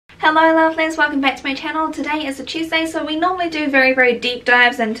Hello lovelies, welcome back to my channel. Today is a Tuesday, so we normally do very deep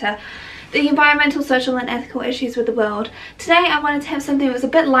dives into the environmental, social and ethical issues with the world. Today I wanted to have something that was a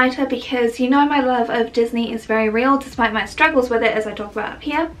bit lighter because you know my love of Disney is very real despite my struggles with it, as I talk about up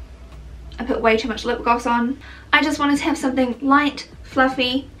here. I put way too much lip gloss on. I just wanted to have something light,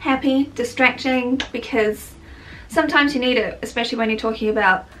 fluffy, happy, distracting, because sometimes you need it, especially when you're talking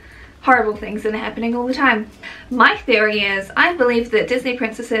about horrible things that are happening all the time. My theory is I believe that Disney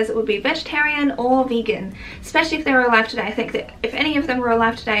princesses would be vegetarian or vegan, especially if they were alive today. I think that if any of them were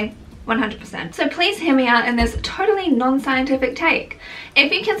alive today, 100%. So please hear me out in this totally non-scientific take.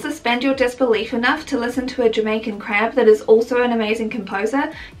 If you can suspend your disbelief enough to listen to a Jamaican crab that is also an amazing composer,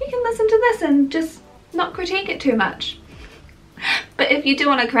 you can listen to this and just not critique it too much. But if you do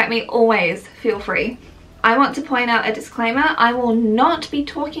want to correct me, always feel free. I want to point out a disclaimer: I will not be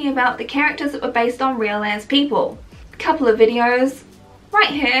talking about the characters that were based on real ass people. A couple of videos right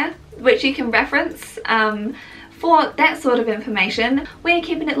here which you can reference for that sort of information. We're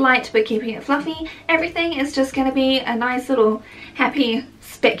keeping it light, we're keeping it fluffy. Everything is just going to be a nice little happy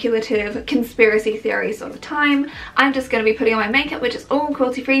speculative conspiracy theory sort of time. I'm just going to be putting on my makeup, which is all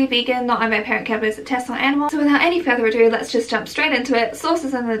cruelty free, vegan, not on my parent cabinets that test on animals. So without any further ado, let's just jump straight into it.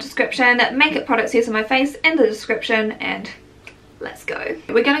 Sources in the description, makeup products used on my face in the description, and let's go.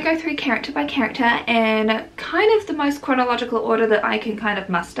 We're going to go through character by character in kind of the most chronological order that I can kind of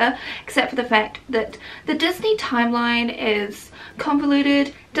muster, except for the fact that the Disney timeline is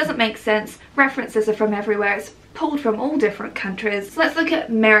convoluted, doesn't make sense, references are from everywhere, it's pulled from all different countries. So let's look at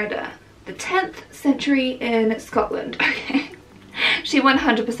Merida, the 10th century in Scotland. Okay. She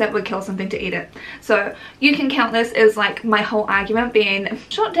 100% would kill something to eat it. So you can count this as like my whole argument being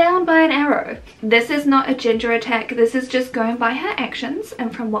shot down by an arrow. This is not a ginger attack, this is just going by her actions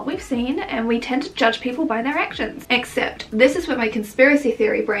and from what we've seen, and we tend to judge people by their actions. Except this is where my conspiracy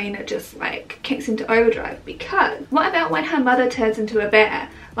theory brain just like kicks into overdrive, because what about when her mother turns into a bear?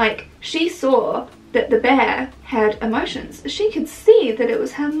 Like, she saw that the bear had emotions. She could see that it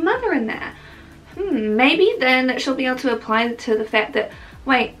was her mother in there. Maybe then she'll be able to apply to the fact that,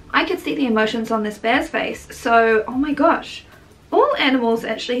 wait, I could see the emotions on this bear's face, so oh my gosh, all animals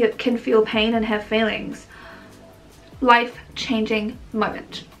actually can feel pain and have feelings. Life-changing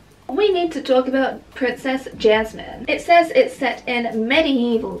moment. We need to talk about Princess Jasmine. It says it's set in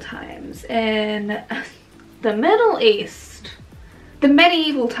medieval times in the Middle East. The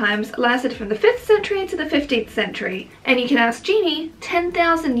medieval times lasted from the 5th century to the 15th century, and you can ask Jeannie,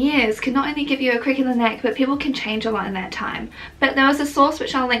 10,000 years can not only give you a crick in the neck, but people can change a lot in that time. But there was a source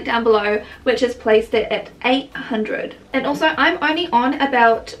which I'll link down below which has placed it at 800. And also I'm only on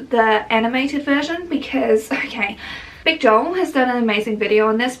about the animated version because, okay, Big Joel has done an amazing video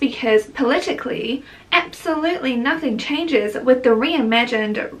on this because politically absolutely nothing changes with the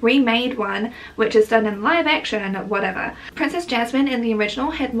reimagined, remade one, which is done in live action, whatever. Princess Jasmine in the original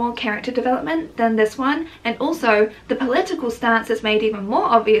had more character development than this one, and also the political stance is made even more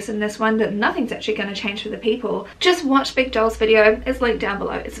obvious in this one, that nothing's actually going to change for the people. Just watch Big Joel's video, it's linked down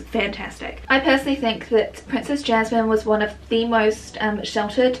below, it's fantastic. I personally think that Princess Jasmine was one of the most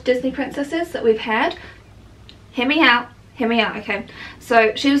sheltered Disney princesses that we've had. Hear me out, okay?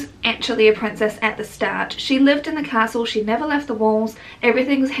 So she was actually a princess at the start. She lived in the castle, she never left the walls,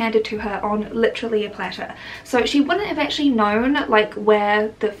 everything was handed to her on literally a platter. So she wouldn't have actually known like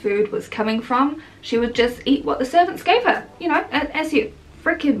where the food was coming from. She would just eat what the servants gave her, you know, as you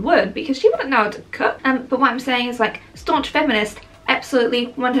freaking would, because she wouldn't know how to cook. But what I'm saying is, like, staunch feminist, absolutely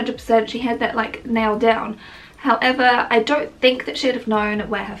 100% she had that like nailed down. However, I don't think that she'd have known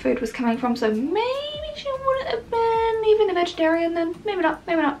where her food was coming from, so maybe she wouldn't have been even a vegetarian then. Maybe not,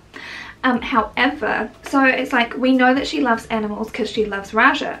 maybe not. However, so it's like we know that she loves animals because she loves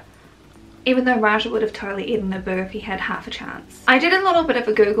Raja. Even though Raja would have totally eaten a boo if he had half a chance. I did a little bit of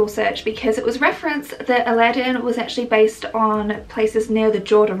a Google search because it was referenced that Aladdin was actually based on places near the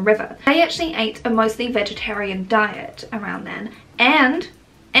Jordan River. They actually ate a mostly vegetarian diet around then. And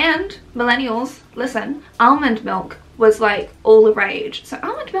millennials, listen, almond milk was like all the rage. So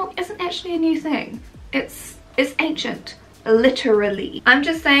almond milk isn't actually a new thing. It's ancient, literally. I'm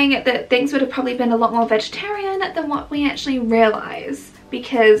just saying that things would have probably been a lot more vegetarian than what we actually realize,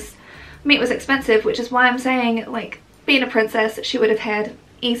 because meat was expensive, which is why I'm saying, like, being a princess, she would have had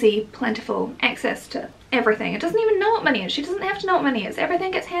easy, plentiful access to everything. It doesn't even know what money is. She doesn't have to know what money is.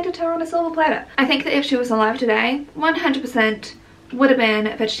 Everything gets handed to her on a silver platter. I think that if she was alive today, 100% would have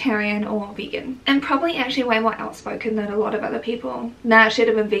been vegetarian or vegan, and probably actually way more outspoken than a lot of other people. Nah, she'd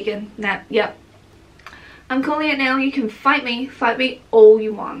have been vegan. Nah, yep. I'm calling it now. You can fight me all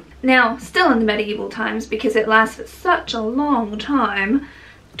you want. Now, still in the medieval times, because it lasts for such a long time,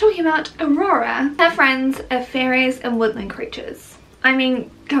 talking about Aurora. Her friends are fairies and woodland creatures. I mean,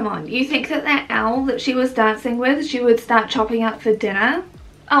 come on, you think that that owl that she was dancing with, she would start chopping up for dinner?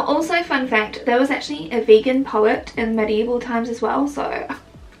 Oh, also fun fact, there was actually a vegan poet in medieval times as well, so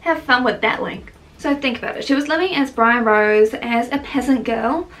have fun with that link. So think about it, she was living as Brian Rose as a peasant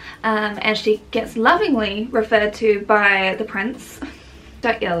girl, and she gets lovingly referred to by the prince.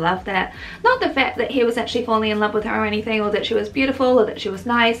 Don't you love that? Not the fact that he was actually falling in love with her or anything, or that she was beautiful, or that she was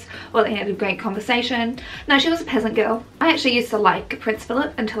nice, or that he had a great conversation. No, she was a peasant girl. I actually used to like Prince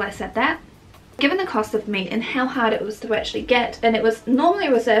Philip until I said that. Given the cost of meat and how hard it was to actually get, and it was normally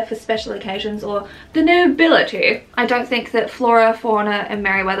reserved for special occasions or the nobility, I don't think that flora, fauna and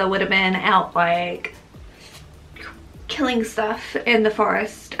Merriweather would have been out like killing stuff in the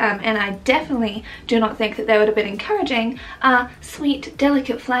forest, and I definitely do not think that they would have been encouraging a sweet,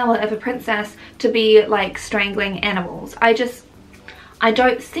 delicate flower of a princess to be like strangling animals. I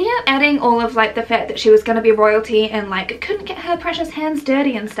don't see it. Adding all of like the fact that she was going to be royalty and like couldn't get her precious hands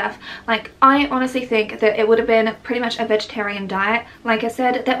dirty and stuff, like I honestly think that it would have been pretty much a vegetarian diet. Like I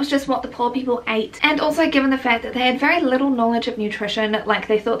said, that was just what the poor people ate. And also given the fact that they had very little knowledge of nutrition, like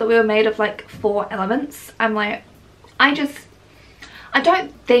they thought that we were made of like 4 elements, I'm like, I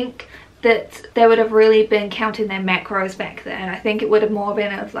don't think that they would have really been counting their macros back then. I think it would have more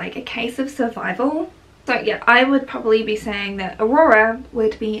been of like a case of survival. So yeah, I would probably be saying that Aurora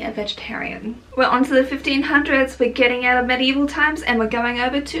would be a vegetarian. We're on to the 1500s, we're getting out of medieval times and we're going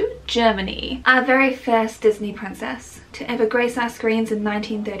over to Germany. Our very first Disney princess to ever grace our screens in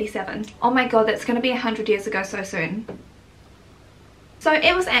 1937. Oh my god, that's going to be 100 years ago so soon. So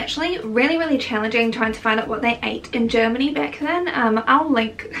it was actually really challenging trying to find out what they ate in Germany back then. I'll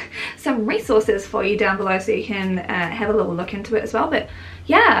link some resources for you down below so you can have a little look into it as well. But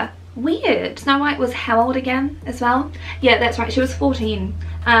yeah, weird. Snow White was how old again as well? Yeah, that's right, she was 14.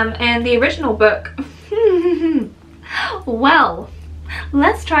 And the original book, well,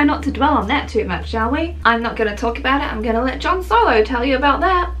 let's try not to dwell on that too much, shall we? I'm not going to talk about it, I'm going to let John Solo tell you about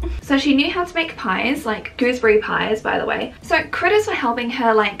that. So she knew how to make pies, like gooseberry pies by the way. So critters were helping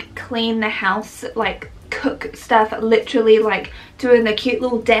her like clean the house, like cook stuff, literally like doing the cute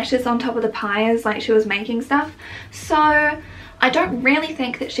little dashes on top of the pies like she was making stuff. So I don't really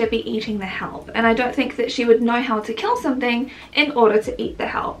think that she'd be eating the help, and I don't think that she would know how to kill something in order to eat the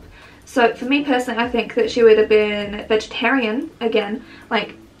help. So for me personally, I think that she would have been vegetarian. Again,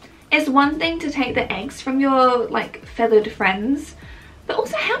 like, it's one thing to take the eggs from your like feathered friends, but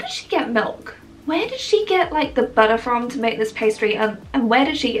also how did she get milk? Where did she get like the butter from to make this pastry, and where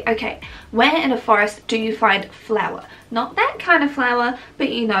did she, okay, where in a forest do you find flour? Not that kind of flour,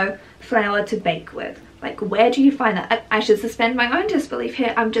 but you know, flour to bake with. Like, where do you find that? I should suspend my own disbelief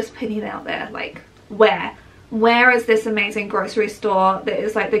here. I'm just putting it out there. Like, where? Where is this amazing grocery store that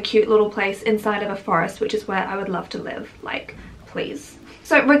is like the cute little place inside of a forest, which is where I would love to live? Like, please.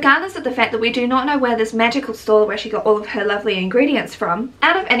 So regardless of the fact that we do not know where this magical store where she got all of her lovely ingredients from,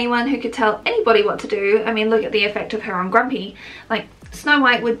 out of anyone who could tell anybody what to do, I mean, look at the effect of her on Grumpy, like, Snow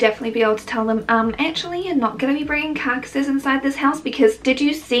White would definitely be able to tell them, actually you're not going to be bringing carcasses inside this house, because did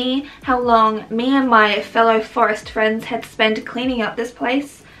you see how long me and my fellow forest friends had to spend cleaning up this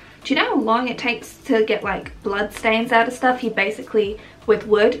place? Do you know how long it takes to get like blood stains out of stuff? You basically, with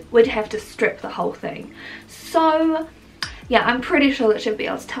wood, would have to strip the whole thing. So yeah, I'm pretty sure that she'll be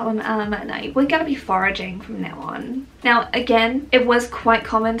able to tell them, no, we're going to be foraging from now on. Now again, it was quite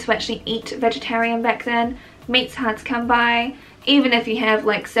common to actually eat vegetarian back then. Meat's hard to come by. Even if you have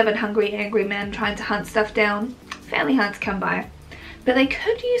like 7 hungry angry men trying to hunt stuff down, fairly hard to come by. But they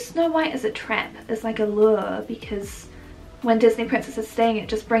could use Snow White as a trap, as like a lure, because when Disney Princess is staying, it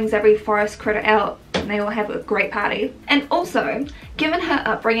just brings every forest critter out and they all have a great party. And also, given her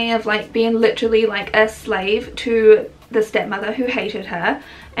upbringing of like being literally like a slave to the stepmother who hated her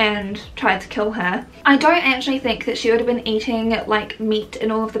and tried to kill her, I don't actually think that she would have been eating like meat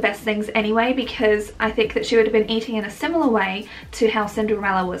and all of the best things anyway, because I think that she would have been eating in a similar way to how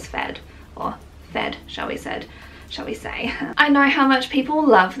Cinderella was fed, or fed, shall we say. I know how much people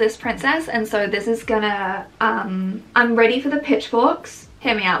love this princess, and so this is gonna, I'm ready for the pitchforks.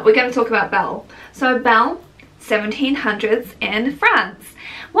 Hear me out, we're gonna talk about Belle. So Belle, 1700s in France.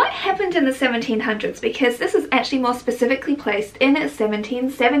 What happened in the 1700s? Because this is actually more specifically placed in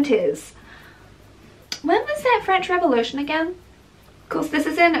 1770s. When was that French Revolution again? Of course, this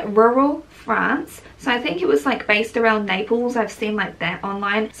is in rural France, so I think it was like based around Naples. I've seen like that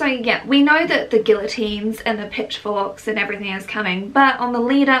online. So yeah, we know that the guillotines and the pitchforks and everything is coming, but on the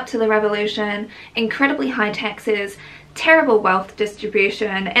lead up to the revolution, incredibly high taxes, terrible wealth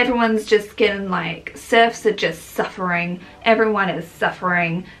distribution. Everyone's just getting like, serfs are just suffering, everyone is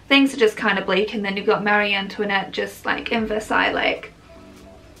suffering, things are just kind of bleak, and then you've got Marie Antoinette just like in Versailles, like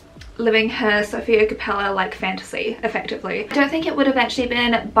living her Sofia Coppola like fantasy effectively. I don't think it would have actually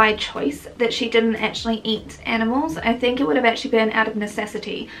been by choice that she didn't actually eat animals. I think it would have actually been out of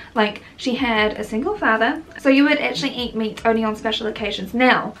necessity. Like, she had a single father, so you would actually eat meat only on special occasions.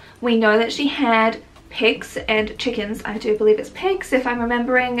 Now we know that she had pigs and chickens. I do believe it's pigs if I'm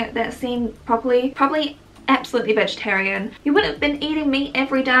remembering that scene properly. Probably absolutely vegetarian. You wouldn't have been eating meat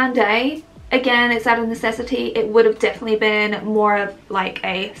every darn day. Again, it's out of necessity. It would have definitely been more of like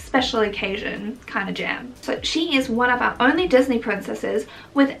a special occasion kind of jam. So she is one of our only Disney princesses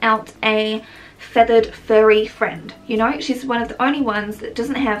without a feathered furry friend. You know, she's one of the only ones that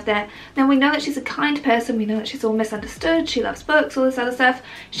doesn't have that. Now we know that she's a kind person, we know that she's all misunderstood, she loves books, all this other stuff.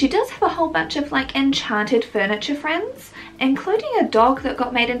 She does have a whole bunch of like enchanted furniture friends, including a dog that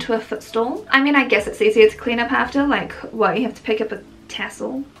got made into a footstool. I mean, I guess it's easier to clean up after, like, what, you have to pick up a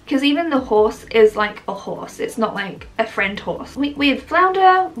tassel? Because even the horse is like a horse, it's not like a friend horse. We have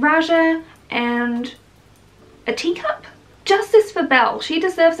Flounder, Raja, and a teacup. Justice for Belle. She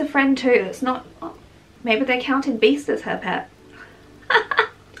deserves a friend too. It's not... Oh, maybe they're counting Beast as her pet.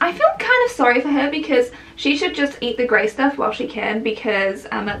 I feel kind of sorry for her because she should just eat the grey stuff while she can, because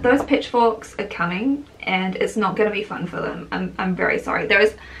those pitchforks are coming and it's not going to be fun for them. I'm very sorry.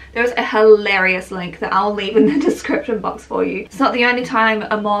 There's a hilarious link that I'll leave in the description box for you. It's not the only time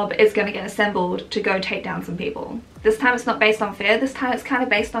a mob is going to get assembled to go take down some people. This time it's not based on fear, this time it's kind of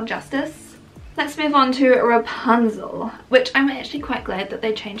based on justice. Let's move on to Rapunzel, which I'm actually quite glad that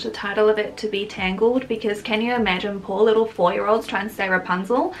they changed the title of it to be Tangled, because can you imagine poor little 4-year-olds trying to say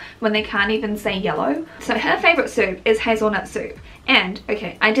Rapunzel when they can't even say yellow? So her favourite soup is hazelnut soup. And,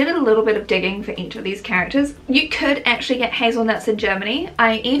 okay, I did a little bit of digging for each of these characters. You could actually get hazelnuts in Germany.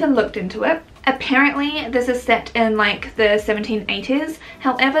 I even looked into it. Apparently this is set in like the 1780s,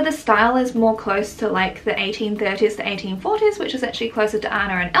 however the style is more close to like the 1830s to 1840s, which is actually closer to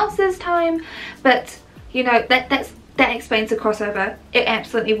Anna and Elsa's time. But you know, that explains the crossover. It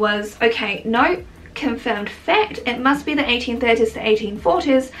absolutely was. Okay, no, confirmed fact, it must be the 1830s to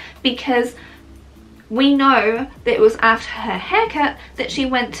 1840s, because we know that it was after her haircut that she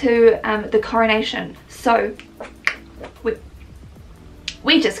went to the coronation. So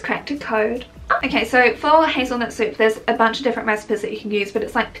we just cracked a code. Okay, so for hazelnut soup there's a bunch of different recipes that you can use, but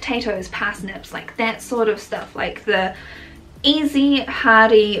it's like potatoes, parsnips, like that sort of stuff, like the easy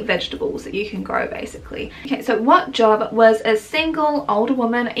hardy vegetables that you can grow basically. Okay, so what job was a single older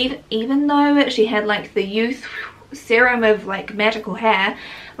woman, even though she had like the youth serum of like magical hair,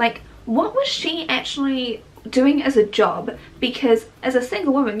 like what was she actually doing as a job? Because as a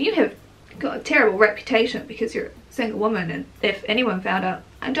single woman you have got a terrible reputation because you're a single woman, and if anyone found out,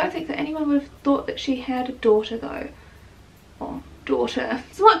 I don't think that anyone would have thought that she had a daughter though. Or daughter.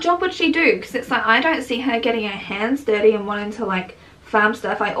 So what job would she do? Because it's like, I don't see her getting her hands dirty and wanting to like farm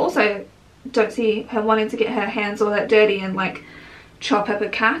stuff. I also don't see her wanting to get her hands all that dirty and like chop up a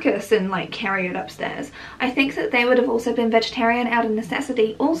carcass and like carry it upstairs. I think that they would have also been vegetarian out of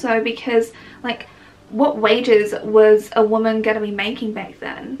necessity also, because like what wages was a woman going to be making back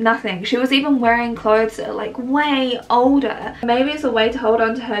then? Nothing. She was even wearing clothes that are like way older. Maybe it's a way to hold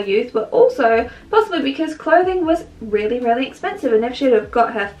on to her youth, but also possibly because clothing was really, really expensive, and if she'd have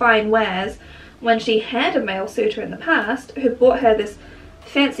got her fine wares when she had a male suitor in the past who bought her this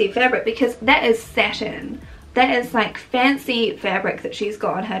fancy fabric, because that is satin. That is like fancy fabric that she's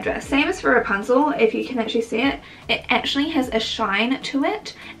got on her dress. Same as for Rapunzel, if you can actually see it. It actually has a shine to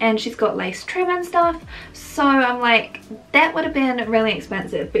it, and she's got lace trim and stuff. So I'm like, that would have been really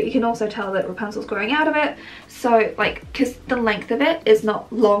expensive, but you can also tell that Rapunzel's growing out of it. So like, because the length of it is not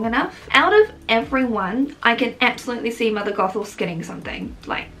long enough. Out of everyone, I can absolutely see Mother Gothel skinning something,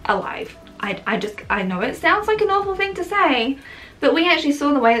 like alive. I know it sounds like an awful thing to say, but we actually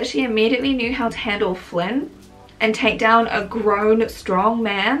saw the way that she immediately knew how to handle Flynn and take down a grown, strong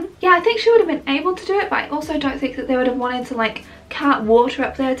man. Yeah, I think she would have been able to do it, but I also don't think that they would have wanted to like cart water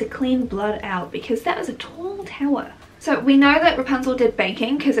up there to clean blood out, because that was a tall tower. So we know that Rapunzel did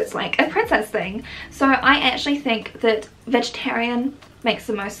baking because it's like a princess thing. So I actually think that vegetarian makes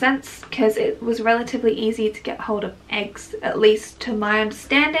the most sense, because it was relatively easy to get hold of eggs, at least to my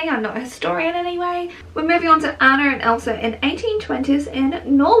understanding. I'm not a historian anyway. We're moving on to Anna and Elsa in 1820s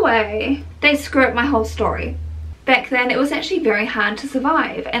in Norway. They screw up my whole story. Back then it was actually very hard to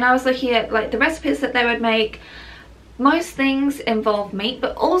survive, and I was looking at like the recipes that they would make. Most things involve meat,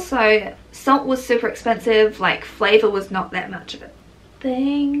 but also salt was super expensive, like flavour was not that much of a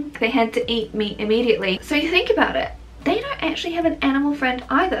thing. They had to eat meat immediately. So you think about it, they don't actually have an animal friend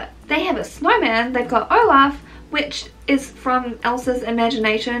either. They have a snowman, they've got Olaf, which is from Elsa's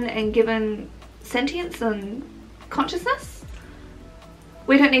imagination and given sentience and consciousness.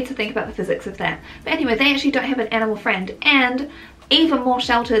 We don't need to think about the physics of that. But anyway, they actually don't have an animal friend, and even more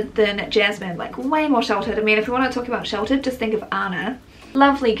sheltered than Jasmine, like way more sheltered. I mean, if you want to talk about sheltered, just think of Anna.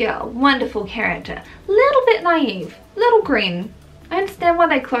 Lovely girl, wonderful character, little bit naive, little green. I understand why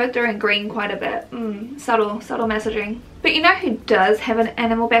they clothed her in green quite a bit. Subtle messaging. But you know who does have an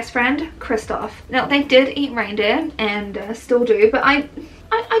animal best friend? Kristoff. Now, they did eat reindeer, and still do, but I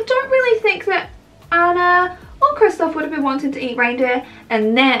don't really think that Anna or Kristoff would have been wanting to eat reindeer.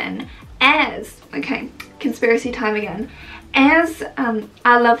 And then, okay, conspiracy time again. As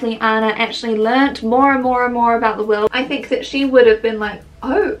our lovely Anna actually learnt more and more about the world, I think that she would have been like,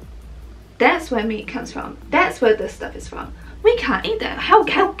 oh, that's where meat comes from. That's where this stuff is from. We can't eat that. How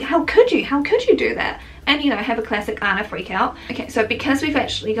could you? How could you do that? And, you know, have a classic Anna freak out. Okay, so because we've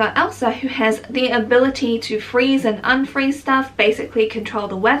actually got Elsa, who has the ability to freeze and unfreeze stuff, basically control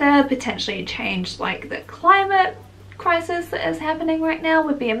the weather, potentially change, like, the climate crisis that is happening right now.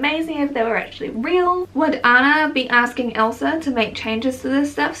 Would be amazing if they were actually real. Would Anna be asking Elsa to make changes to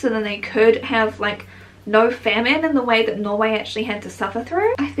this stuff so then they could have, like, no famine in the way that Norway actually had to suffer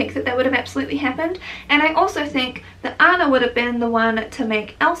through? I think that that would have absolutely happened. And I also think that Anna would have been the one to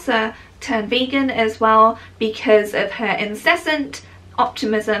make Elsa turn vegan as well, because of her incessant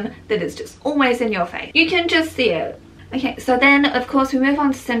optimism that is just always in your face. You can just see it. Okay, so then of course we move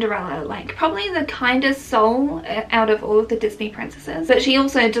on to Cinderella, like probably the kindest soul out of all of the Disney princesses, but she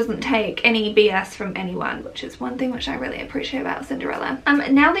also doesn't take any BS from anyone, which is one thing which I really appreciate about Cinderella.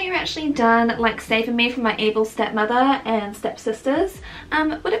 Now that you're actually done like saving me from my evil stepmother and stepsisters,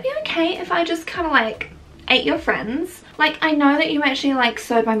 would it be okay if I just kind of like ate your friends? Like, I know that you actually like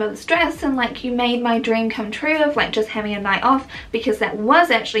sewed my mother's dress and like you made my dream come true of like just having a night off, because that was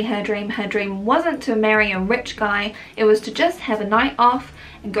actually her dream. Her dream wasn't to marry a rich guy, it was to just have a night off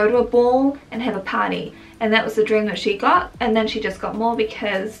and go to a ball and have a party. And that was the dream that she got, and then she just got more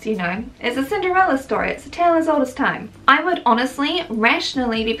because, you know, it's a Cinderella story, it's a tale as old as time. I would honestly,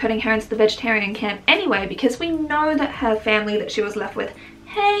 rationally be putting her into the vegetarian camp anyway, because we know that her family that she was left with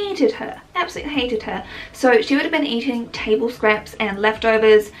hated her, absolutely hated her. So she would have been eating table scraps and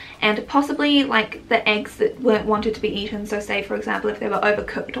leftovers, and possibly like the eggs that weren't wanted to be eaten. So say for example if they were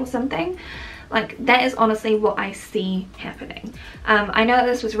overcooked or something. Like, that is honestly what I see happening. I know that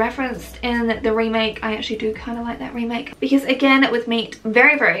this was referenced in the remake. I actually do kind of like that remake, because again, with meat,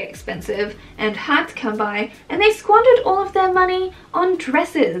 very expensive and hard to come by, and they squandered all of their money on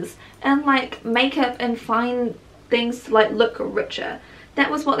dresses and like makeup and fine things to like look richer. That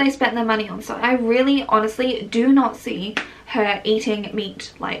was what they spent their money on. So I really honestly do not see her eating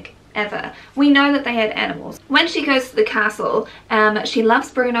meat like ever. We know that they had animals. When she goes to the castle, she loves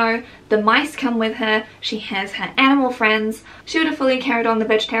Bruno, the mice come with her, she has her animal friends. She would have fully carried on the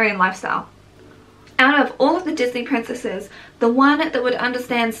vegetarian lifestyle. Out of all of the Disney princesses, the one that would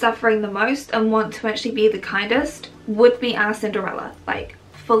understand suffering the most and want to actually be the kindest would be our Cinderella. Like,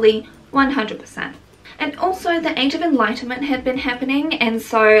 fully 100%. And also the Age of Enlightenment had been happening, and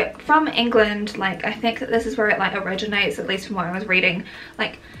so from England, like I think that this is where it like originates, at least from what I was reading,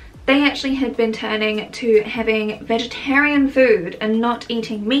 like they actually had been turning to having vegetarian food and not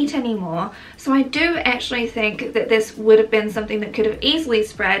eating meat anymore. So I do actually think that this would have been something that could have easily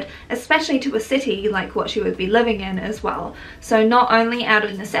spread, especially to a city like what she would be living in as well. So not only out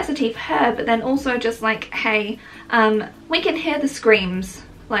of necessity for her, but then also just like, hey, we can hear the screams,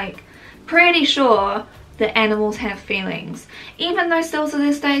 like pretty sure that animals have feelings, even though still to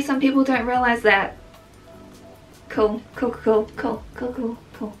this day some people don't realize that. Cool.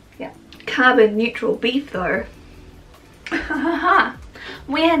 Yeah. Carbon neutral beef though.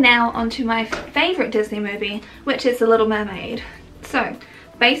 We are now onto my favourite Disney movie, which is The Little Mermaid. So,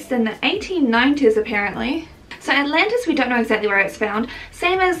 based in the 1890s apparently. So Atlantis, we don't know exactly where it's found.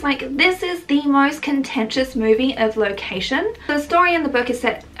 Same as like, this is the most contentious movie of location. The story in the book is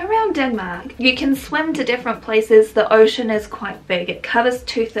set around Denmark. You can swim to different places. The ocean is quite big. It covers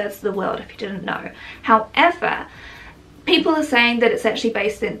 2/3 of the world, if you didn't know. However, people are saying that it's actually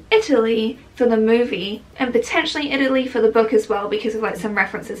based in Italy for the movie, and potentially Italy for the book as well, because of like some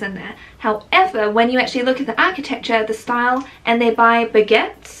references in there. However, when you actually look at the architecture, the style, and they buy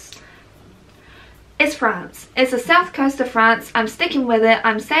baguettes, it's France. It's the south coast of France. I'm sticking with it.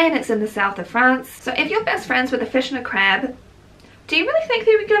 I'm saying it's in the south of France. So if you're best friends with a fish and a crab, do you really think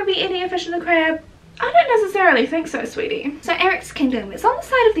that we're going to be eating a fish and a crab? I don't necessarily think so, sweetie. So Eric's Kingdom, it's on the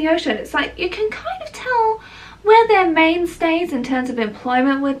side of the ocean. It's like, you can kind of tell where their mainstays in terms of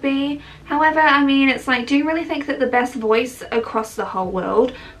employment would be. However, I mean, it's like, do you really think that the best voice across the whole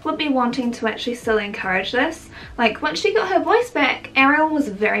world would be wanting to actually still encourage this? Like, once she got her voice back, Ariel was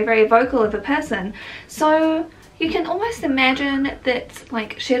very, very vocal of a person. So you can almost imagine that,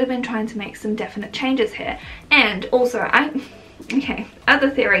 like, she'd have been trying to make some definite changes here. And also, okay,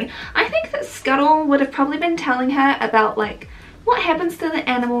 other theory. I think that Scuttle would have probably been telling her about, like, what happens to the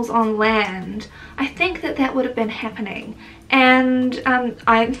animals on land. I think that that would have been happening. And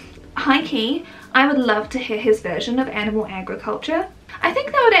high key, I would love to hear his version of animal agriculture. I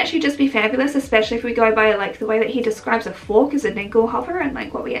think that would actually just be fabulous, especially if we go by, like, the way that he describes a fork as a dingle hopper and,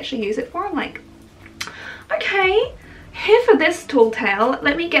 like, what we actually use it for. I'm like, okay, here for this tall tale.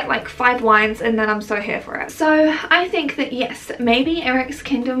 Let me get like 5 wines and then I'm so here for it. So I think that yes, maybe Eric's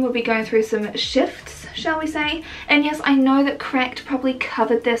kingdom will be going through some shifts, shall we say. And yes, I know that Cracked probably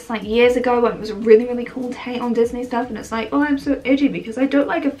covered this like years ago when it was a really, really cool take on Disney stuff, and it's like, oh, I'm so edgy because I don't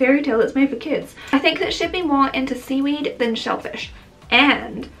like a fairy tale that's made for kids. I think that she'd be more into seaweed than shellfish.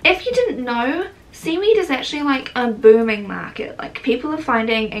 And if you didn't know, seaweed is actually like a booming market. Like, people are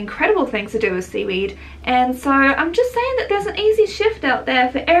finding incredible things to do with seaweed, and so I'm just saying that there's an easy shift out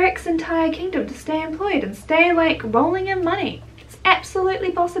there for Eric's entire kingdom to stay employed and stay like rolling in money. It's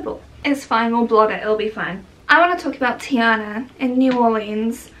absolutely possible. It's fine, we'll blot it, it'll be fine. I want to talk about Tiana in New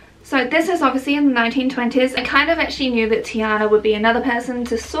Orleans. So this is obviously in the 1920s. I kind of actually knew that Tiana would be another person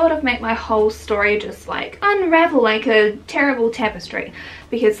to sort of make my whole story just like unravel like a terrible tapestry,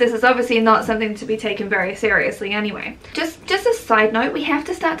 because this is obviously not something to be taken very seriously anyway. Just a side note, we have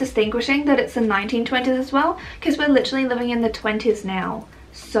to start distinguishing that it's the 1920s as well, because we're literally living in the 20s now.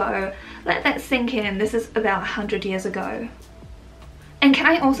 So let that sink in. This is about 100 years ago. And can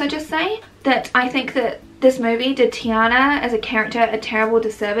I also just say that I think that this movie did Tiana as a character a terrible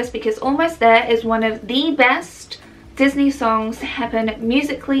disservice, because Almost There is one of the best Disney songs to happen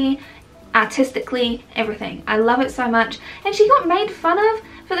musically, artistically, everything. I love it so much. And she got made fun of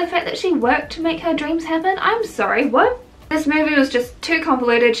for the fact that she worked to make her dreams happen. I'm sorry, what? This movie was just too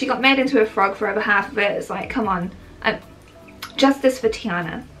convoluted. She got made into a frog for over half of it. It's like, come on. Justice for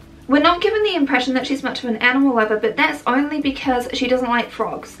Tiana. We're not given the impression that she's much of an animal lover, but that's only because she doesn't like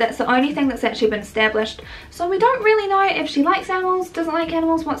frogs. That's the only thing that's actually been established. So we don't really know if she likes animals, doesn't like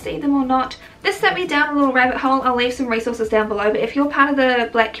animals, wants to eat them or not. This sent me down a little rabbit hole. I'll leave some resources down below, but if you're part of the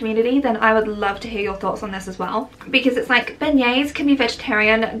black community, then I would love to hear your thoughts on this as well. Because it's like, beignets can be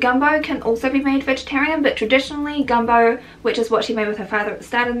vegetarian, gumbo can also be made vegetarian, but traditionally gumbo, which is what she made with her father at the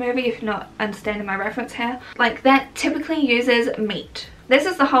start of the movie, if you're not understanding my reference here, like that typically uses meat. This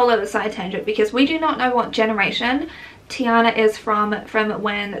is the whole other side tangent, because we do not know what generation Tiana is from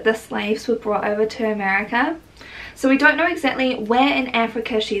when the slaves were brought over to America. So we don't know exactly where in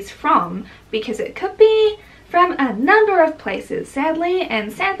Africa she's from, because it could be from a number of places, sadly,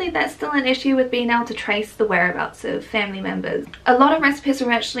 and sadly that's still an issue with being able to trace the whereabouts of family members. A lot of recipes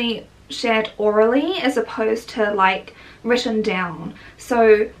are actually shared orally as opposed to like written down,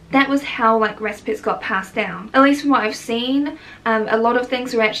 so that was how like recipes got passed down. At least from what I've seen, a lot of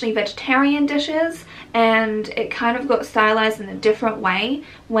things are actually vegetarian dishes, and it kind of got stylized in a different way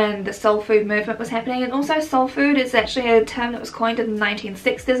when the soul food movement was happening. And also soul food is actually a term that was coined in the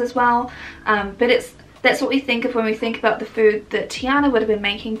 1960s as well, but that's what we think of when we think about the food that Tiana would have been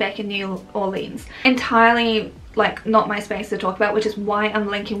making back in New Orleans. Entirely like not my space to talk about, which is why I'm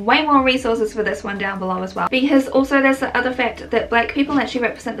linking way more resources for this one down below as well. Because also there's the other fact that black people actually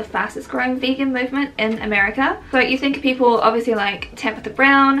represent the fastest growing vegan movement in America. So you think of people obviously like Tabitha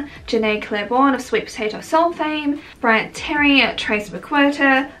Brown, Janae Claiborne of Sweet Potato Soul fame, Bryant Terry, Trace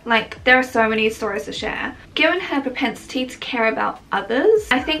McQuarter, like there are so many stories to share. Given her propensity to care about others,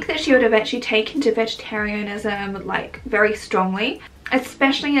 I think that she would have actually taken to vegetarianism like very strongly,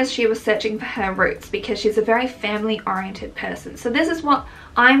 especially as she was searching for her roots, because she's a very family-oriented person. So this is what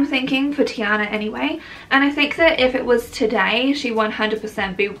I'm thinking for Tiana anyway, and I think that if it was today, she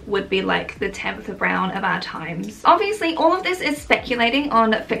 100% would be like the Tabitha Brown of our times. Obviously, all of this is speculating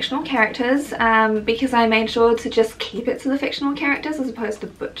on fictional characters, because I made sure to just keep it to the fictional characters as opposed to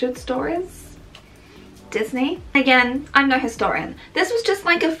butchered stories. Disney. Again, I'm no historian. This was just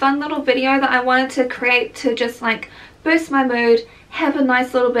like a fun little video that I wanted to create to just like boost my mood, have a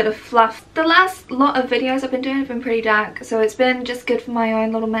nice little bit of fluff. The last lot of videos I've been doing have been pretty dark, so it's been just good for my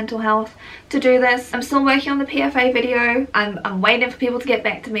own little mental health to do this. I'm still working on the PFA video. I'm waiting for people to get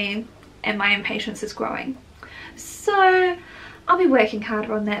back to me, and my impatience is growing. So I'll be working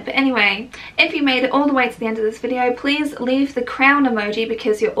harder on that. But anyway, if you made it all the way to the end of this video, please leave the crown emoji,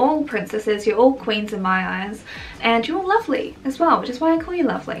 because you're all princesses, you're all queens in my eyes, and you're all lovely as well, which is why I call you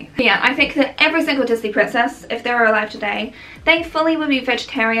lovely. But yeah, I think that every single Disney princess, if they were alive today, they fully would be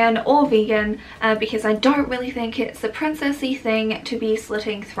vegetarian or vegan, because I don't really think it's a princessy thing to be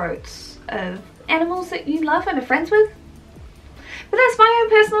slitting throats of animals that you love and are friends with. But that's my own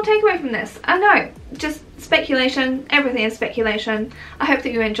personal takeaway from this. I know, just speculation, everything is speculation. I hope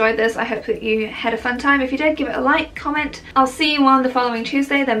that you enjoyed this. I hope that you had a fun time. If you did, give it a like, comment. I'll see you on the following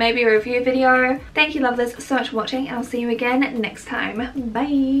Tuesday. There may be a review video. Thank you lovers so much for watching, and I'll see you again next time.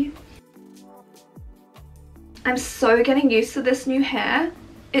 Bye. I'm so getting used to this new hair.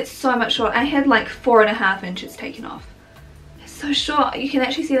 It's so much short. I had like 4.5 inches taken off. It's so short. You can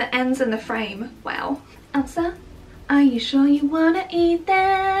actually see the ends in the frame. Wow. Elsa? Are you sure you wanna eat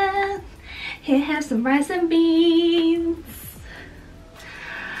that? Here, have some rice and beans.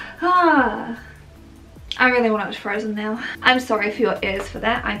 Ah, I really want it frozen now. I'm sorry for your ears for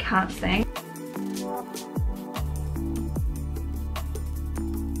that. I can't sing.